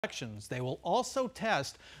elections. They will also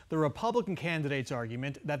test the Republican candidate's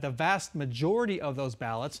argument that the vast majority of those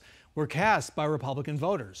ballots were cast by Republican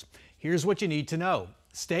voters. Here's what you need to know.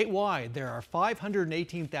 Statewide, there are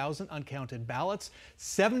 518,000 uncounted ballots.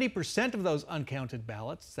 70% of those uncounted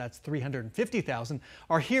ballots, that's 350,000,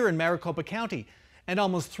 are here in Maricopa County. And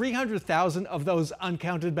almost 300,000 of those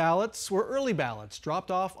uncounted ballots were early ballots dropped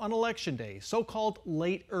off on Election Day, so-called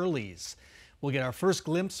late earlies. We'll get our first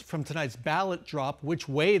glimpse from tonight's ballot drop, which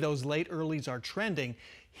way those late earlies are trending.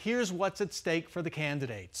 Here's what's at stake for the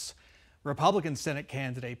candidates. Republican Senate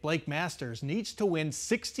candidate Blake Masters needs to win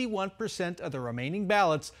 61% of the remaining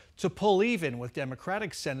ballots to pull even with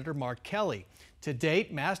Democratic Senator Mark Kelly. To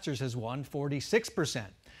date, Masters has won 46%.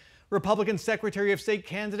 Republican Secretary of State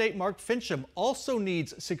candidate Mark Finchem also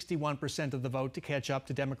needs 61% of the vote to catch up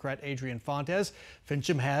to Democrat Adrian Fontes.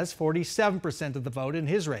 Finchem has 47% of the vote in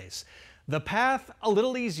his race. The path a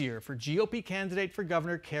little easier for GOP candidate for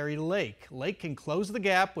governor Kari Lake. Lake can close the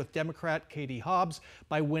gap with Democrat Katie Hobbs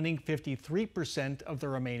by winning 53% of the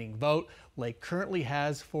remaining vote. Lake currently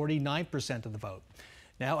has 49% of the vote.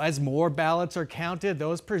 Now, as more ballots are counted,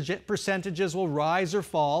 those percentages will rise or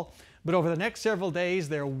fall. But over the next several days,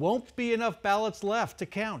 there won't be enough ballots left to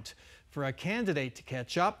count for a candidate to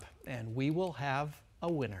catch up, and we will have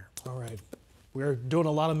a winner. All right. We're doing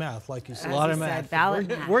a lot of math, like you said. A lot of math. Ballot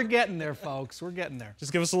math. We're getting there, folks. We're getting there.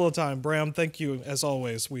 Just give us a little time. Bram, thank you as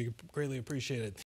always. We greatly appreciate it.